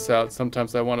ring this out,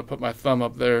 sometimes I want to put my thumb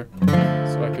up there,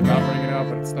 so I can not ring it out,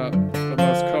 but it's not the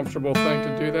most comfortable thing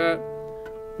to do that.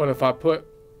 But if I put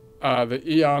the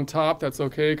E on top, that's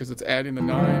okay, because it's adding the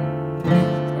 9. It's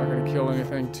not going to kill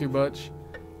anything too much.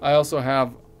 I also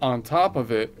have on top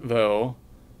of it, though,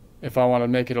 if I want to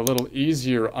make it a little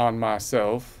easier on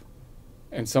myself,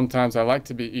 and sometimes I like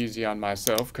to be easy on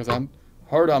myself, because I'm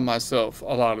hard on myself a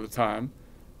lot of the time,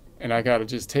 and I got to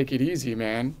just take it easy,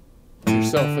 man.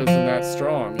 Yourself isn't that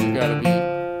strong. You got to give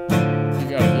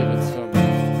it some,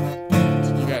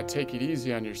 you got to take it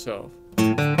easy on yourself.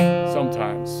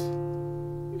 Sometimes.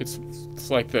 It's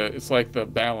like the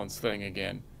balance thing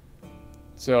again.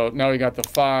 So now we got the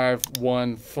 5,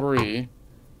 1, 3,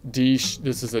 D.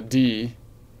 This is a D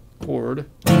chord,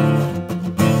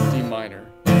 D minor,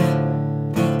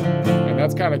 and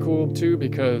that's kind of cool too,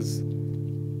 because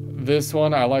this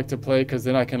one I like to play because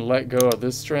then I can let go of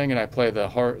this string and I play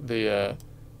the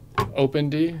open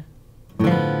D. So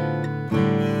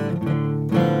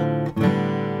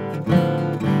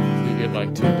you get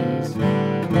like 2 Ds.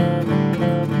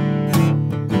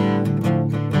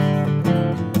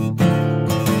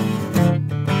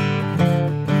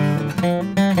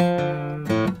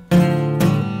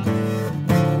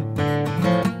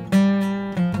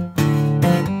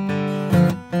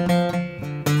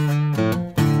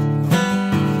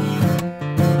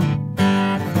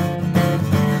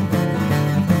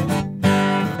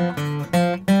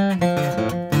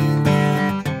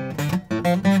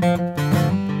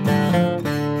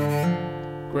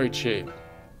 Great shape.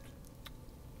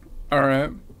 All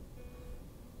right.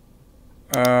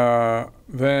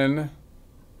 Then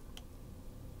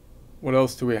what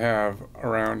else do we have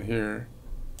around here?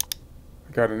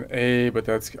 I got an A, but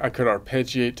I could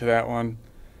arpeggiate to that one,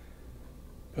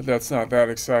 but that's not that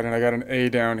exciting. I got an A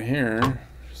down here,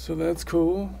 so that's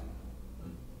cool.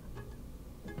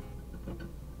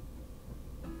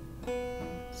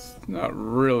 It's not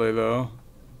really though.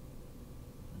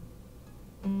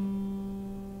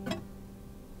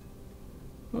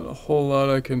 Not a whole lot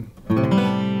I can.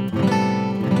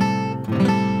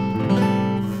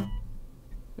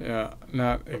 Yeah,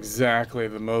 not exactly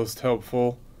the most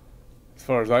helpful as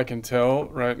far as I can tell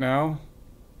right now.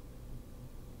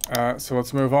 So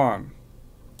let's move on.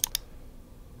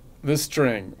 This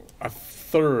string, a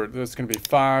third, that's going to be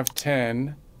 5,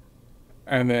 10,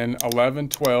 and then 11,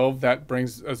 12. That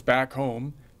brings us back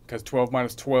home, because 12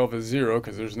 minus 12 is 0,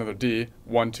 because there's another D.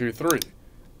 1, 2, 3.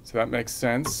 So that makes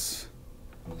sense.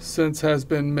 Sense has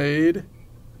been made.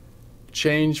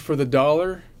 Change for the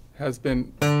dollar has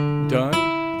been done.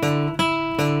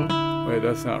 Wait,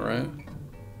 that's not right.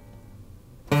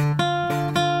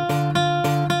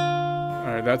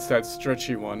 Alright, that's that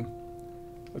stretchy one.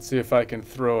 Let's see if I can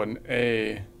throw an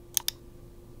A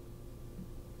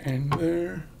in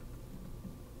there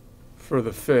for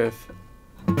the 5th.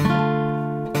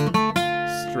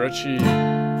 Stretchy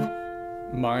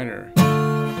minor.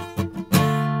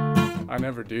 I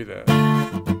never do that.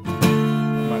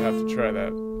 I might have to try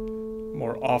that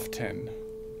more often.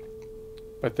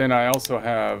 But then I also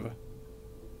have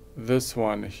this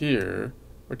one here,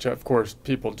 which of course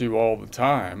people do all the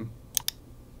time,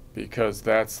 because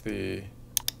that's the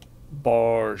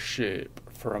bar shape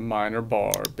for a minor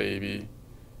bar, baby.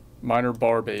 Minor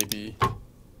bar, baby.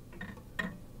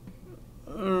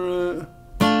 Alright.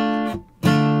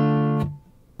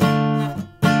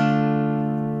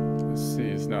 This C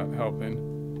is not helping.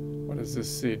 What is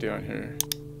this C doing here?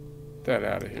 Get that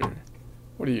out of here.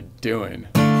 What are you doing?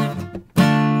 Alright,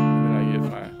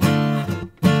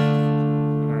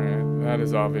 that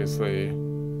is obviously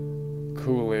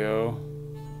Coolio.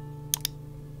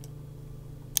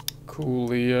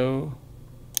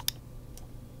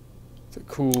 It's a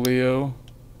cool Leo.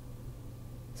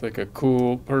 It's like a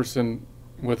cool person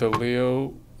with a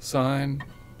Leo sign.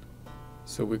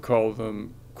 So we call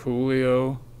them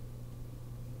Coolio.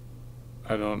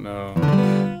 I don't know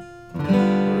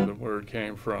where the word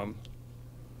came from.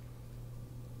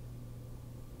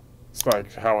 It's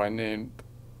like how I named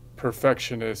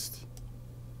Perfectionist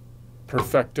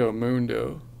Perfecto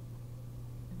Mundo.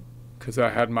 Because I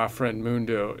had my friend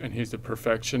Mundo and he's a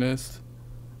perfectionist.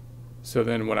 So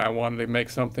then when I wanted to make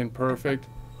something perfect,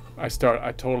 I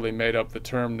totally made up the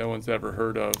term no one's ever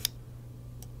heard of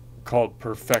called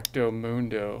Perfecto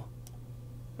Mundo.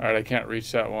 Alright, I can't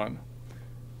reach that one.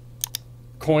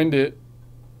 Coined it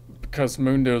because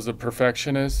Mundo's a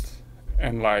perfectionist,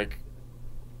 and like,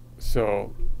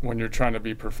 so when you're trying to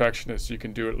be perfectionist, you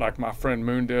can do it like my friend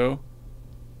Mundo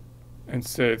and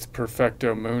say it's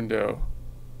Perfecto Mundo.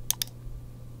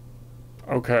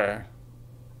 Okay,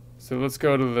 so let's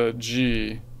go to the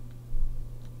G.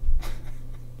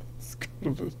 Let's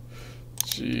go to the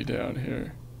G down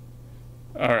here.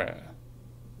 Alright.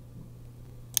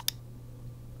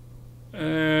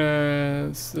 And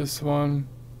it's this one.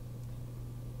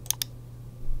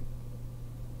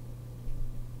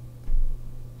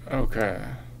 Okay.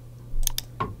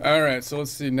 Alright, so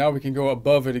let's see. Now we can go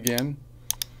above it again.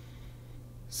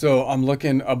 So I'm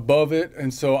looking above it,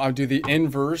 and so I'll do the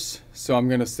inverse. So I'm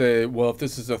going to say, well, if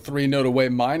this is a 3-note away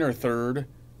minor third,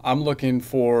 I'm looking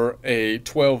for a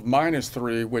 12 minus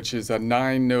 3, which is a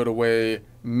 9-note away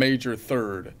major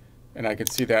third. And I can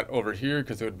see that over here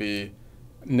because it would be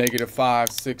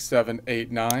 -5, 6, 7, 8,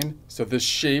 9. So this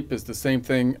shape is the same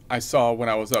thing I saw when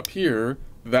I was up here.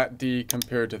 That D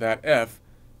compared to that F.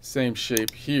 Same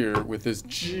shape here with this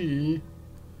G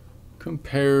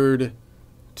compared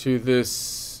to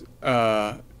this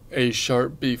A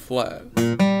sharp B flat.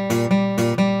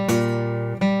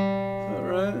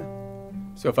 Alright.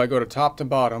 So if I go to top to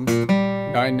bottom,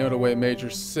 9-note away major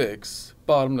 6,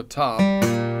 bottom to top,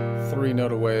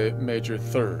 3-note away major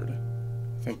third.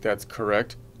 I think that's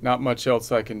correct. Not much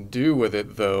else I can do with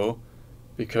it though,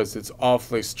 because it's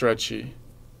awfully stretchy.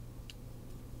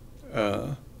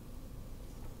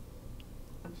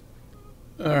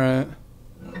 Alright.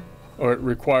 Or it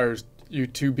requires you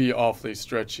to be awfully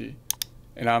stretchy.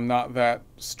 And I'm not that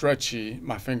stretchy.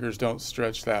 My fingers don't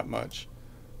stretch that much.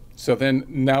 So then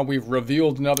now we've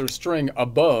revealed another string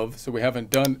above. So we haven't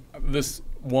done this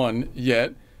one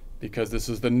yet because this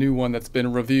is the new one that's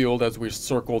been revealed as we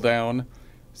circle down.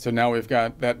 So now we've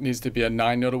got, that needs to be a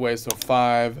 9-note away. So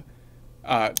 5,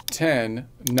 10,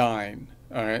 9.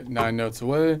 All right, 9 notes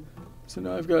away. So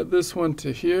now I've got this one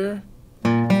to here.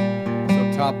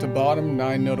 So top to bottom,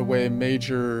 9-note away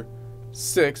major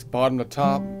 6, bottom to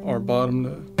top, or bottom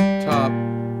to top,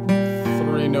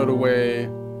 3-note away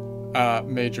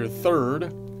major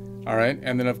third. All right,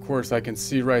 and then of course I can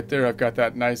see right there I've got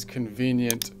that nice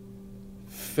convenient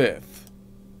 5th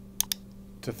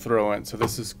to throw in. So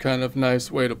this is kind of nice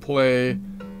way to play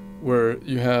where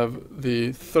you have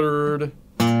the 3rd,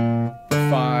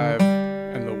 5,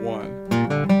 and the 1.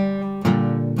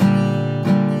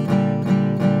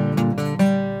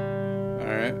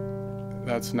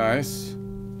 That's nice.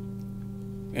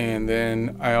 And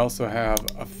then I also have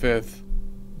a 5th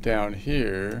down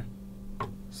here.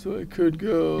 So I could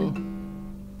go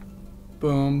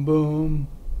boom, boom.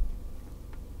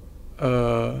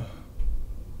 Right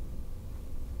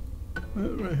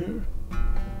here.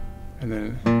 And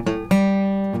then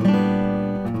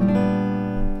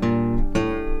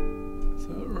is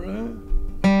that right?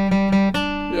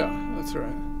 Yeah, that's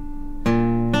right.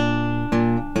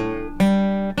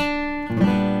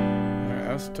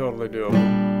 That's totally doable.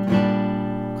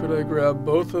 Could I grab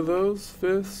both of those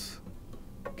 5ths?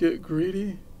 Get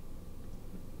greedy?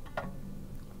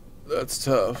 That's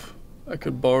tough. I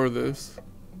could borrow this.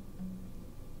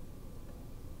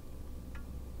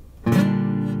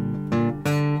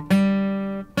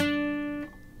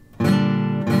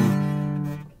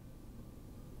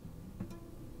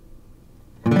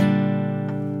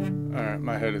 Alright,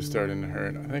 my head is starting to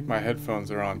hurt. I think my headphones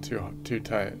are on too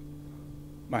tight.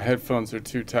 My headphones are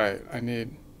too tight. I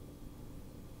need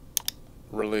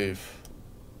relief.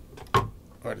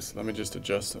 Let me just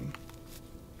adjust them.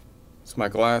 So my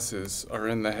glasses are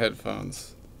in the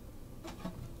headphones.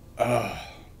 Alright.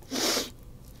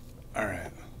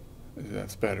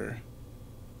 That's better.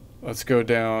 Let's go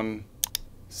down.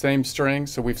 Same string.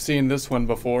 So we've seen this one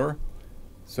before.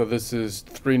 So this is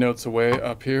 3 notes away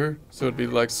up here. So it'd be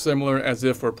like similar as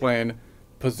if we're playing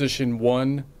position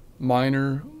 1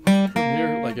 minor.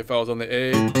 Here, like if I was on the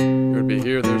A, it would be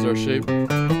here, there's our shape.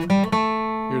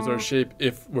 Here's our shape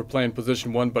if we're playing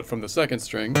position 1 but from the 2nd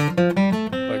string,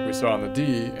 like we we saw on the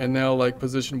D, and now like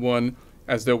position 1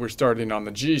 as though we're starting on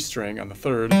the G string, on the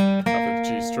 3rd, not the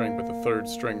G string, but the 3rd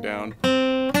string down.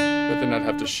 But then I'd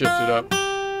have to shift it up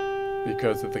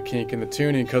because of the kink in the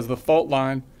tuning, because of the fault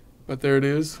line. But there it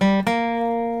is. We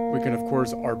can, of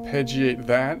course, arpeggiate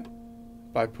that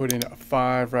by putting a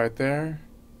 5 right there.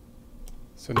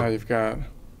 So now you've got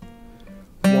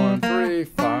 1, 3,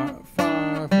 5,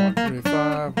 5, 1, 3,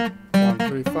 5, 1,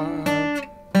 3, 5,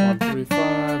 1, 3,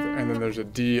 5, and then there's a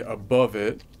D above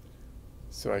it.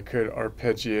 So I could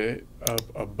arpeggiate up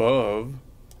above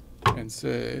and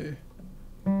say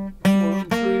 1,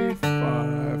 3,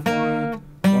 5, 1,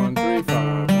 1, 3,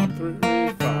 5, 1, 3,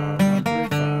 5, 1,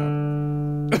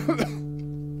 3,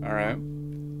 5. All right,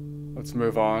 let's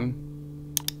move on.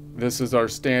 This is our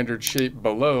standard shape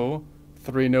below,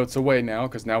 3 notes away now,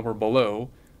 because now we're below.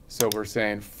 So we're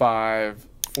saying 5,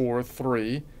 4,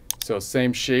 3. So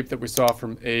same shape that we saw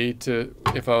from A to,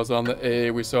 if I was on the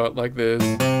A, we saw it like this.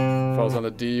 If I was on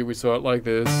the D, we saw it like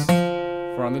this.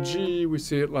 If we're on the G, we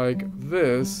see it like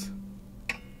this.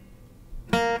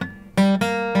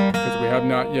 Because we have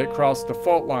not yet crossed the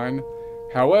fault line.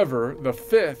 However, the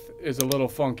 5th is a little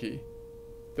funky.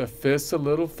 The 5th's a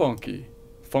little funky.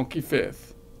 Funky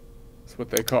 5th. That's what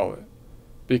they call it.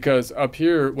 Because up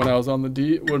here, when I was on the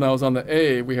D, when I was on the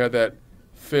A, we had that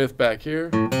 5th back here.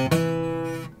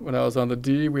 When I was on the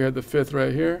D, we had the 5th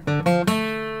right here.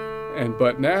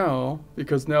 But now,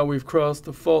 because now we've crossed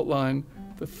the fault line,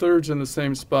 the 3rd's in the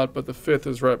same spot, but the 5th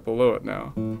is right below it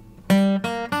now.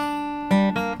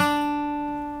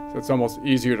 So it's almost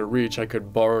easier to reach. I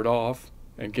could bar it off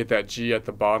and get that G at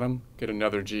the bottom, get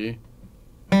another G.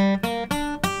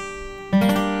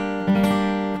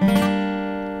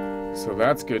 So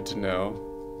that's good to know.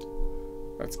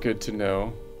 That's good to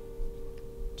know.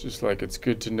 Just like it's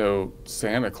good to know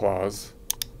Santa Claus.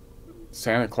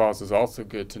 Santa Claus is also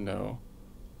good to know.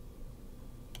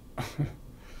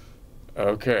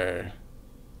 Okay.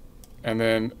 And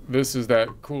then this is that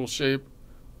cool shape.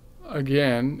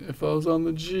 Again, if I was on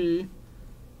the G.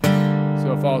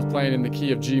 So if I was playing in the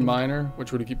key of G minor,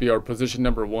 which would be our position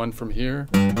number 1 from here.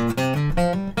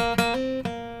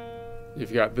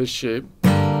 You've got this shape for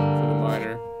the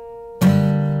minor.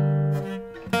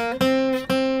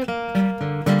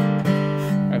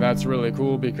 And that's really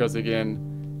cool because, again,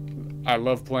 I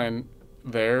love playing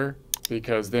there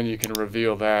because then you can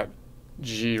reveal that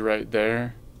G right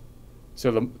there.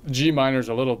 So the G minor is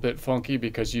a little bit funky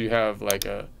because you have like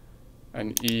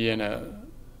an E and a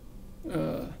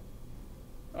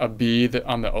B that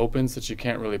on the opens that you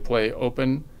can't really play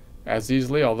open as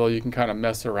easily, although you can kind of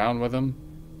mess around with them.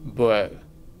 But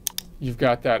you've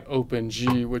got that open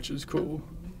G, which is cool.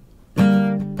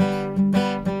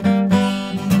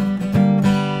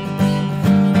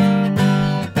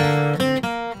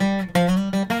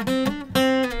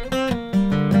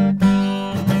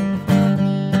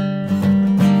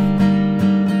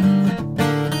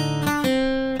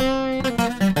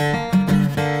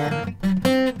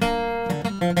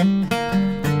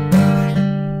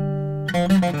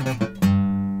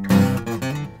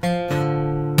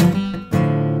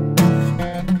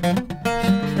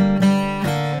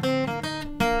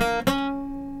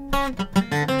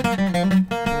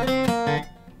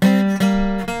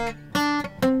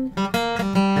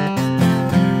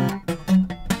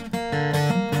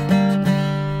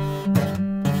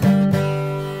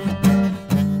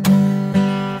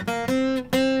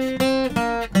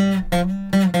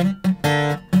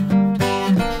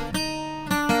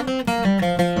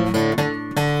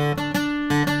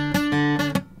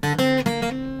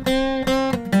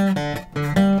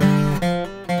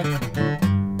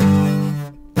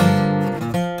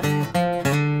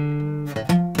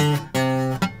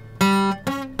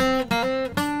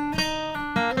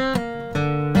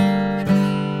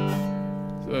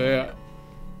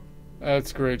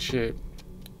 That's great shape.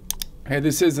 Hey,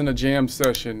 this isn't a jam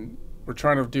session. We're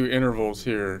trying to do intervals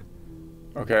here,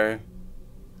 okay?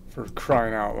 For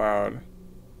crying out loud.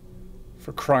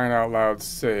 For crying out loud's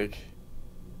sake.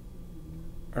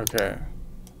 Okay.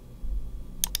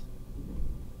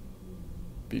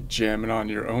 Be jamming on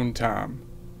your own time.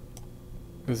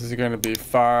 This is going to be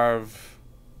 5,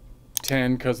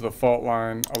 10 because of the fault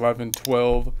line, 11,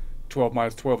 12. 12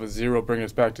 minus 12 is 0, bring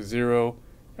us back to 0.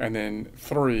 And then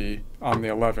 3 on the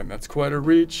 11. That's quite a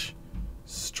reach.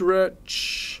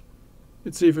 Stretch.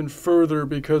 It's even further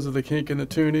because of the kink in the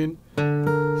tuning.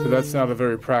 So that's not a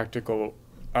very practical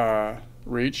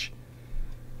reach.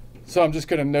 So I'm just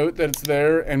going to note that it's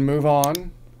there and move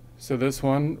on. So this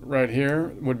one right here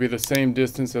would be the same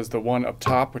distance as the one up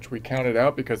top, which we counted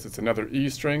out because it's another E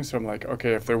string. So I'm like,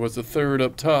 okay, if there was a 3rd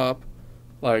up top,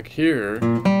 like here,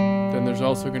 then then there's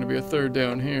also going to be a third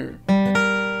down here,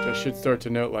 which I should start to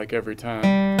note like every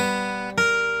time.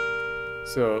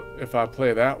 So if I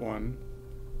play that one,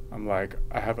 I'm like,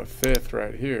 I have a fifth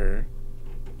right here.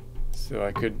 So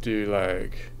I could do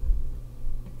like,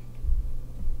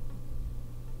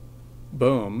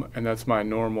 boom, and that's my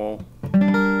normal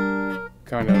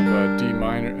kind of D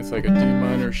minor. It's like a D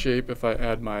minor shape if I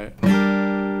add my D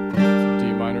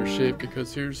minor shape,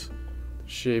 because here's the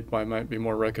shape I might be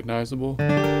more recognizable.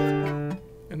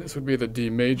 And this would be the D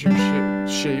major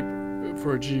shape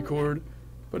for a G chord.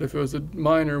 But if it was a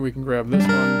minor, we can grab this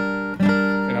one.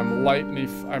 And I'm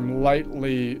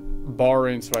lightly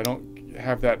barring so I don't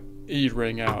have that E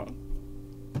ring out.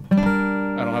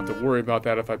 I don't have to worry about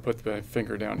that if I put my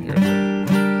finger down here.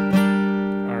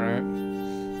 Alright.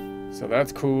 So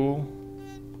that's cool.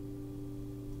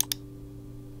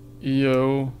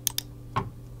 EO.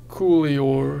 Cool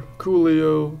Eeyore.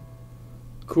 Coolio.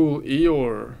 Cool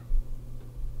Eeyore.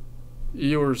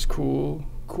 Eeyore's cool.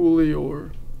 Cool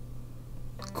Eeyore.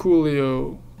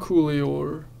 Coolio. Cool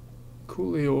Eeyore.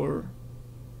 Cool Eeyore.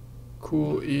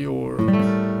 Cool Eeyore.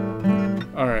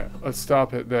 Alright, let's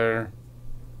stop it there.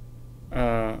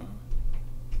 I'm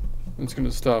just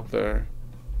gonna stop there.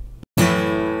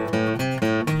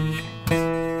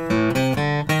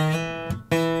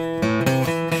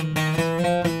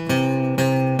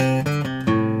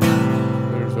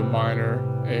 There's a minor,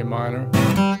 A minor.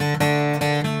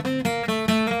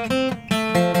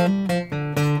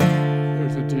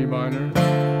 There's a D minor.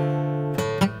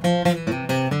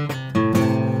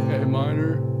 A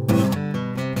minor.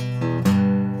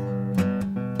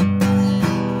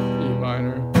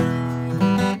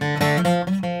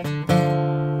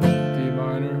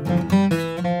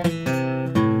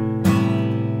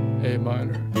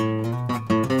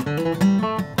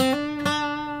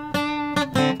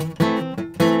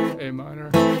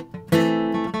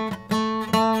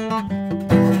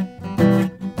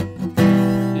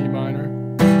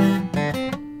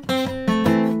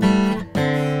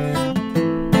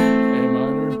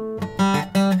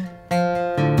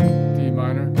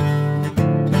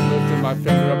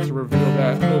 To reveal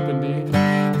that open D.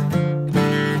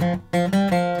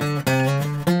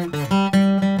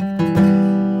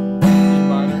 E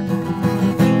minor,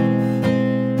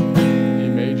 E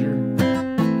major,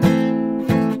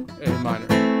 A minor.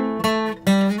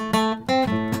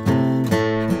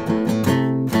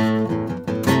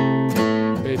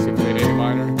 Basically A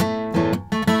minor,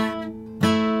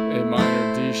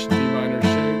 D minor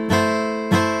shape.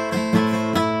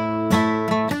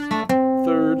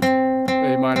 Third.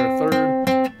 A minor third.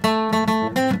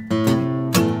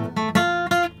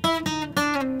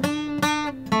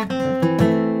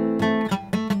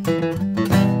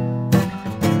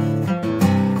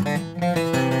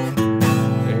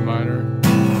 A minor.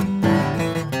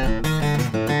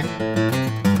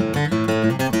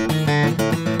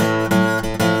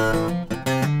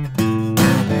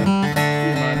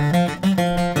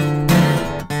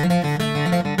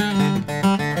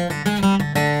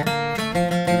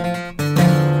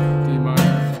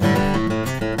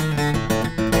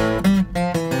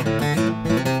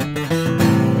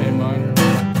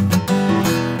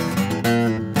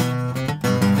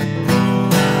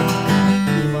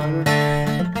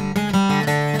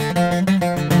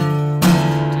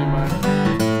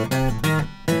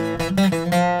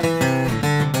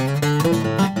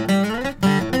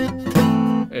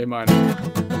 A minor,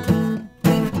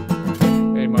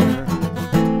 A minor,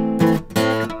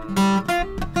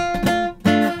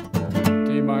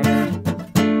 D minor,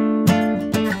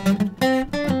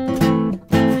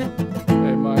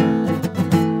 A minor,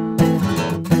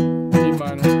 D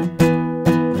minor,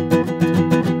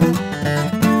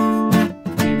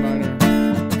 D minor,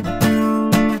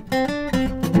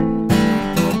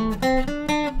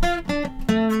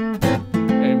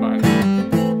 A minor.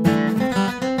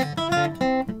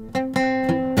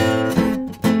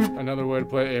 Another way to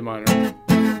play A minor.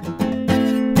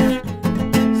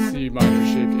 C minor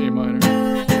shaped A minor.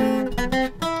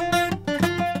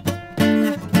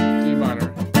 D minor.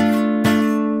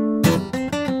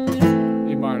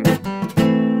 E minor.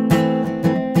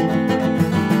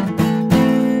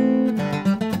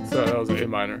 So that was A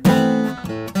minor.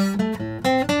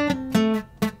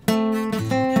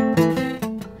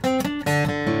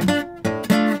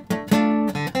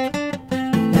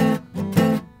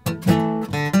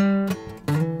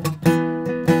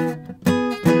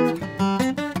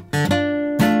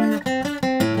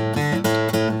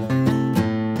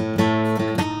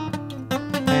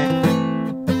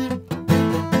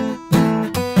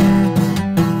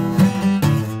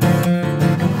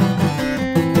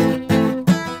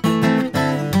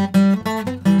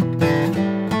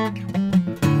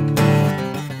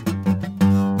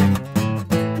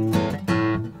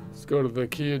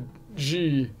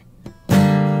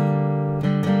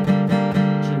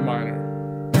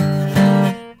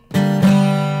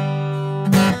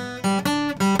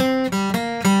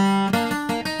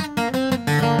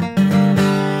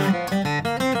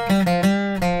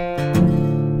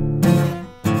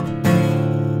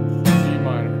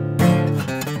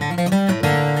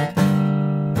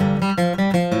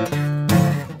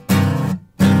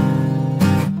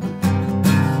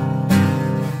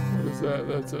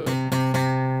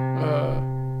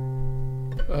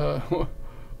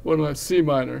 What am I, C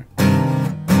minor?